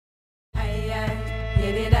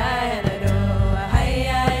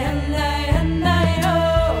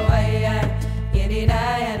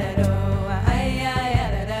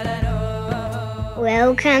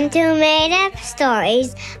Welcome to Made Up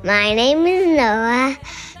Stories. My name is Noah.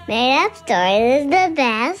 Made Up Stories is the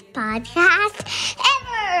best podcast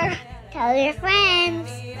ever. Tell your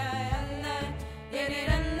friends.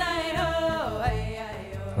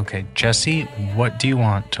 Okay, Jesse, what do you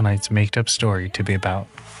want tonight's made up story to be about?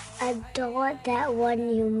 A dot that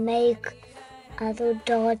when you make other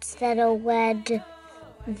dots that are red,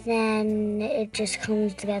 then it just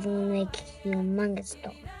comes together and make a humongous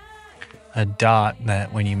dot. A dot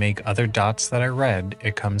that when you make other dots that are red,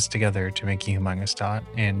 it comes together to make a humongous dot.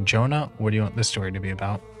 And Jonah, what do you want the story to be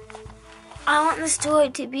about? I want the story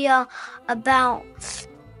to be about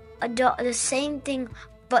a dot, the same thing,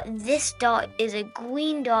 but this dot is a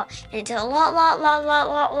green dot, and it's a lot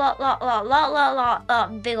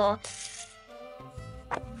bigger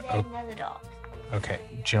than another dot. Okay,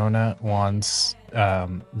 Jonah wants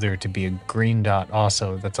there to be a green dot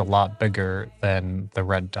also that's a lot bigger than the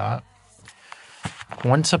red dot.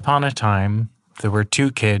 Once upon a time, there were two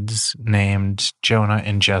kids named Jonah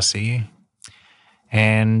and Jesse.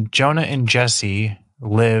 And Jonah and Jesse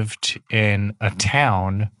lived in a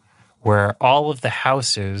town where all of the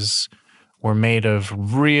houses were made of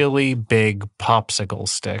really big popsicle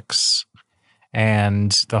sticks.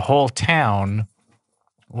 And the whole town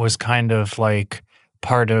was kind of like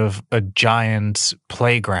part of a giant's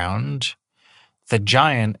playground. The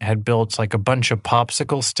giant had built like a bunch of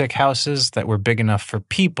popsicle stick houses that were big enough for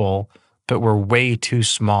people, but were way too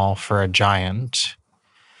small for a giant.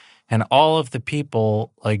 And all of the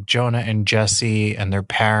people, like Jonah and Jesse and their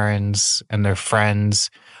parents and their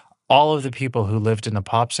friends, all of the people who lived in the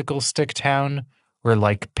popsicle stick town were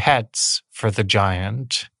like pets for the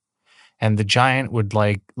giant. And the giant would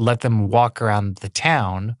like let them walk around the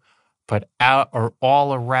town, but out or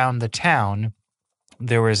all around the town,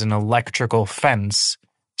 there was an electrical fence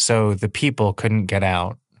so the people couldn't get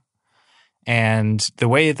out. And the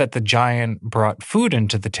way that the giant brought food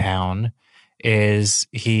into the town is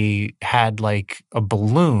he had like a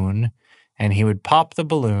balloon, and he would pop the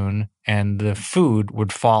balloon and the food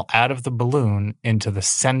would fall out of the balloon into the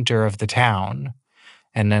center of the town.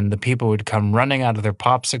 And then the people would come running out of their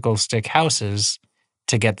popsicle stick houses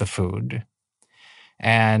to get the food.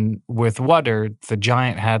 And with water, the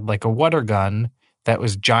giant had like a water gun that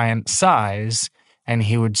was giant size, and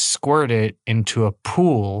he would squirt it into a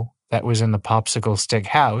pool that was in the popsicle stick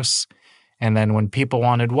house. And then when people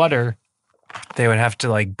wanted water, they would have to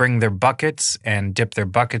like bring their buckets and dip their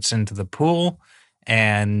buckets into the pool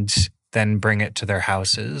and then bring it to their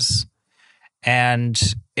houses. And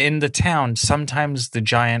in the town, sometimes the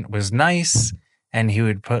giant was nice and he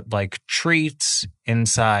would put like treats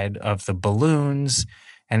inside of the balloons.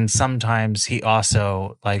 And sometimes he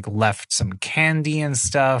also like left some candy and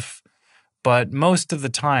stuff. But most of the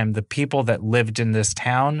time, the people that lived in this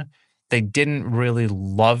town, they didn't really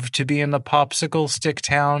love to be in the popsicle stick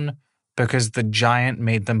town because the giant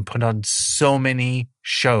made them put on so many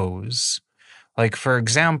shows. Like, for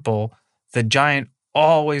example, the giant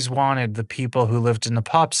always wanted the people who lived in the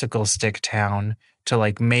popsicle stick town to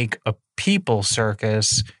like make a people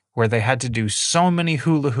circus where they had to do so many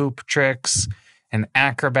hula hoop tricks and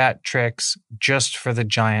acrobat tricks just for the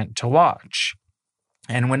giant to watch.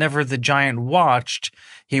 And whenever the giant watched,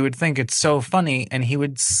 he would think it's so funny and he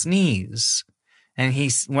would sneeze. And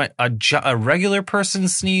a regular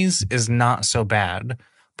person's sneeze is not so bad.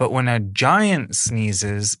 But when a giant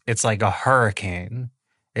sneezes, it's like a hurricane.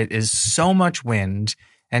 It is so much wind.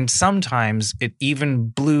 And sometimes it even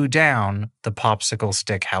blew down the popsicle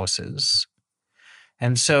stick houses.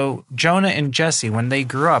 And so Jonah and Jesse, when they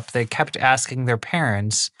grew up, they kept asking their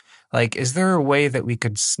parents, like, is there a way that we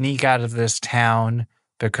could sneak out of this town?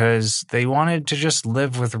 Because they wanted to just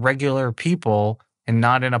live with regular people and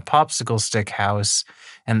not in a popsicle stick house.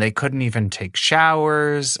 And they couldn't even take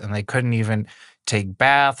showers and they couldn't even take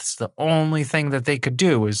baths. The only thing that they could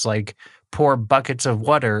do was like pour buckets of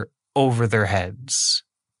water over their heads.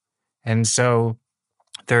 And so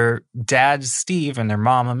their dad, Steve, and their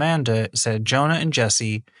mom, Amanda, said, Jonah and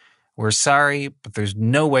Jesse, we're sorry, but there's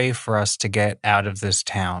no way for us to get out of this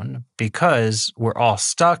town because we're all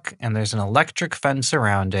stuck and there's an electric fence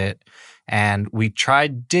around it. And we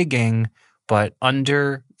tried digging, but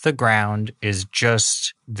under the ground is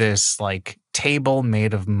just this like table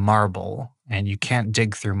made of marble, and you can't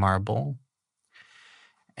dig through marble.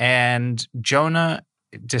 And Jonah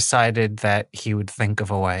decided that he would think of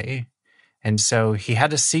a way. And so he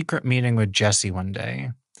had a secret meeting with Jesse one day.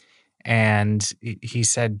 And he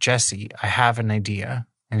said, Jesse, I have an idea.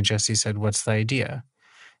 And Jesse said, what's the idea?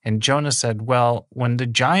 And Jonah said, well, when the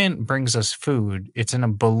giant brings us food, it's in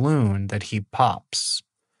a balloon that he pops.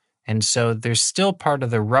 And so there's still part of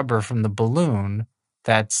the rubber from the balloon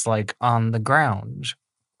that's like on the ground.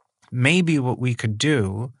 Maybe what we could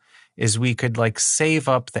do is we could like save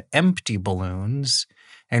up the empty balloons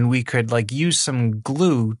and we could like use some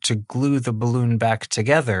glue to glue the balloon back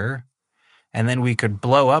together. And then we could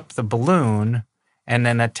blow up the balloon and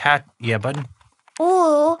then attach. Yeah, bud?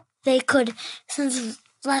 Or they could, since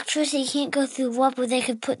electricity can't go through rubber, they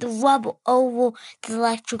could put the rubber over the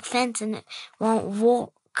electric fence and it won't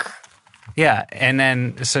work. Yeah, and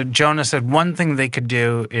then, so Jonah said one thing they could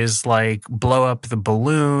do is like blow up the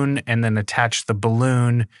balloon and then attach the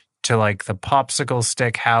balloon to like the popsicle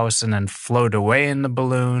stick house and then float away in the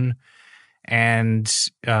balloon. And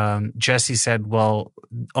Jesse said, well,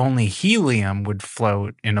 only helium would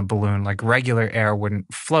float in a balloon, like regular air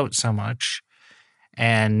wouldn't float so much.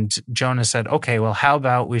 And Jonah said, okay, well, how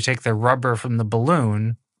about we take the rubber from the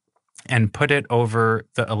balloon and put it over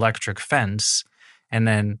the electric fence, and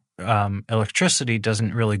then electricity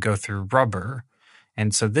doesn't really go through rubber.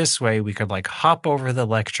 And so this way we could like hop over the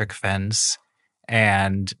electric fence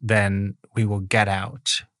and then we will get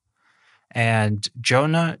out. And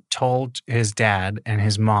Jonah told his dad and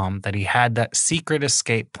his mom that he had that secret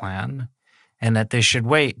escape plan and that they should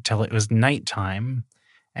wait till it was nighttime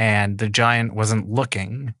and the giant wasn't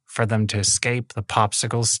looking for them to escape the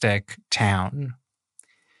popsicle stick town.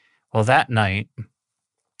 Well, that night,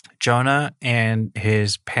 Jonah and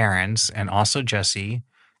his parents and also Jesse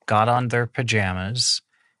got on their pajamas,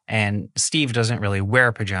 and Steve doesn't really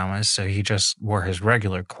wear pajamas, so he just wore his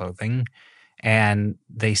regular clothing, and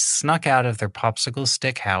they snuck out of their popsicle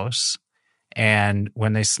stick house. And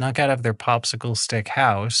when they snuck out of their popsicle stick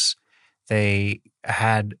house, they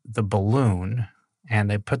had the balloon, and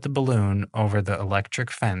they put the balloon over the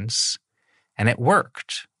electric fence, and it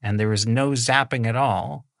worked, and there was no zapping at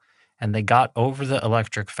all. And they got over the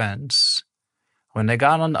electric fence. When they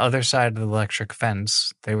got on the other side of the electric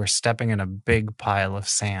fence, they were stepping in a big pile of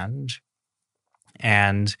sand.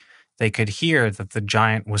 And they could hear that the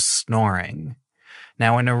giant was snoring.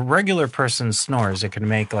 Now, when a regular person snores, it can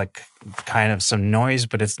make like kind of some noise,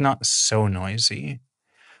 but it's not so noisy.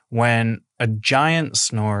 When a giant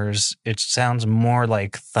snores, it sounds more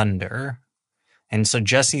like thunder. And so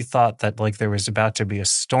Jesse thought that like there was about to be a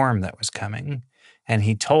storm that was coming. And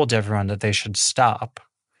he told everyone that they should stop.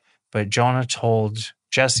 But Jonah told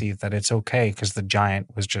Jesse that it's okay because the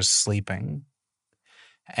giant was just sleeping.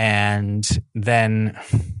 And then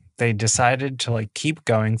they decided to like keep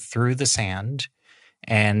going through the sand.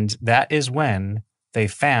 And that is when they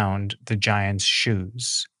found the giant's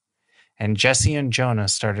shoes. And Jesse and Jonah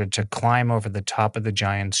started to climb over the top of the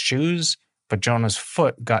giant's shoes, but Jonah's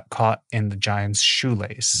foot got caught in the giant's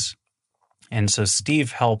shoelace. And so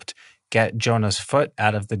Steve helped get Jonah's foot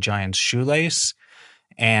out of the giant's shoelace,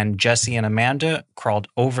 and Jesse and Amanda crawled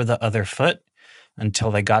over the other foot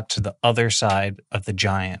until they got to the other side of the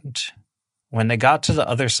giant. When they got to the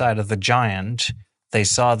other side of the giant, they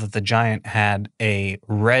saw that the giant had a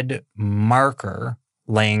red marker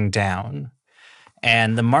laying down.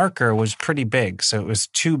 And the marker was pretty big, so it was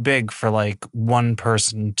too big for like one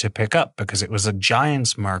person to pick up because it was a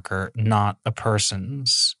giant's marker, not a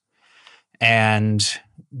person's. And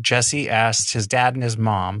Jesse asked his dad and his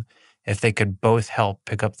mom if they could both help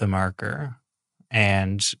pick up the marker.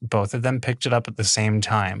 And both of them picked it up at the same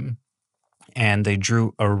time. And they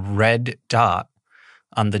drew a red dot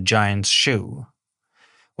on the giant's shoe.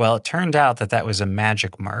 Well, it turned out that that was a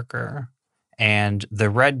magic marker. And the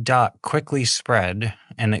red dot quickly spread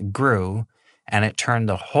and it grew. And it turned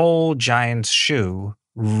the whole giant's shoe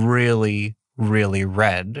really, really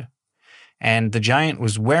red. And the giant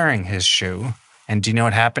was wearing his shoe. And do you know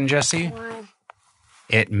what happened, Jesse? Why?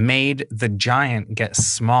 It made the giant get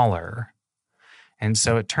smaller. And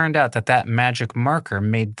so it turned out that that magic marker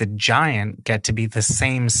made the giant get to be the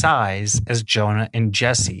same size as Jonah and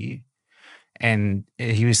Jesse. And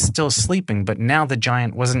he was still sleeping, but now the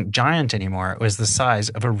giant wasn't giant anymore. It was the size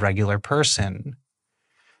of a regular person.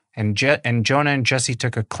 And Jonah and Jesse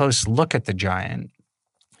took a close look at the giant,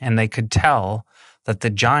 and they could tell that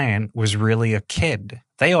the giant was really a kid.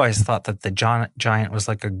 They always thought that the giant was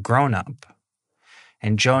like a grown-up.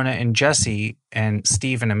 And Jonah and Jesse and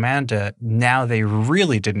Steve and Amanda, now they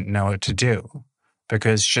really didn't know what to do.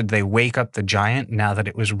 Because should they wake up the giant now that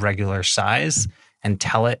it was regular size and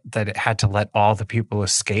tell it that it had to let all the people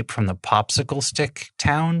escape from the popsicle stick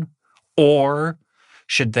town? Or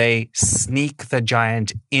should they sneak the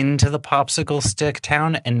giant into the popsicle stick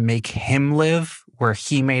town and make him live where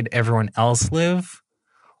he made everyone else live?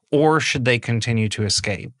 Or should they continue to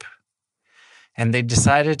escape? And they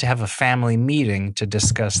decided to have a family meeting to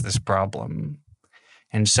discuss this problem.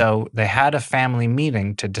 And so they had a family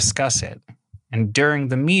meeting to discuss it. And during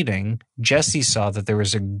the meeting, Jesse saw that there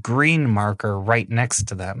was a green marker right next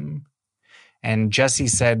to them. And Jesse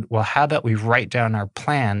said, well, how about we write down our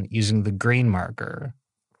plan using the green marker?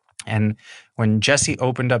 And when Jesse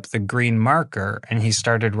opened up the green marker and he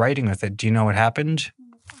started writing with it, do you know what happened?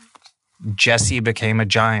 Jesse became a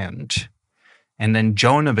giant. And then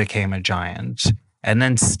Jonah became a giant. And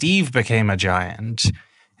then Steve became a giant.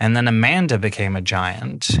 And then Amanda became a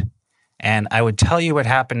giant. And I would tell you what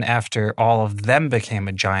happened after all of them became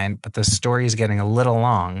a giant, but the story is getting a little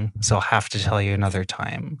long, so I'll have to tell you another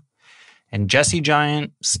time. And Jesse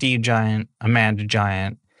Giant, Steve Giant, Amanda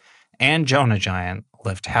Giant, and Jonah Giant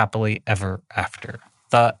lived happily ever after.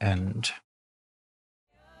 The end.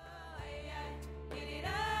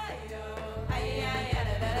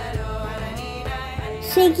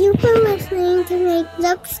 Thank you for listening to Make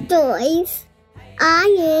Up Stories. I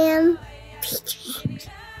am PJ.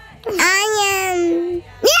 I am.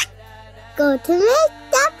 Go to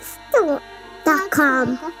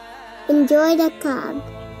makeupstore.com. Enjoy the club.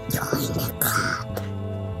 Join the club.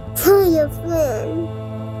 Tell your friends.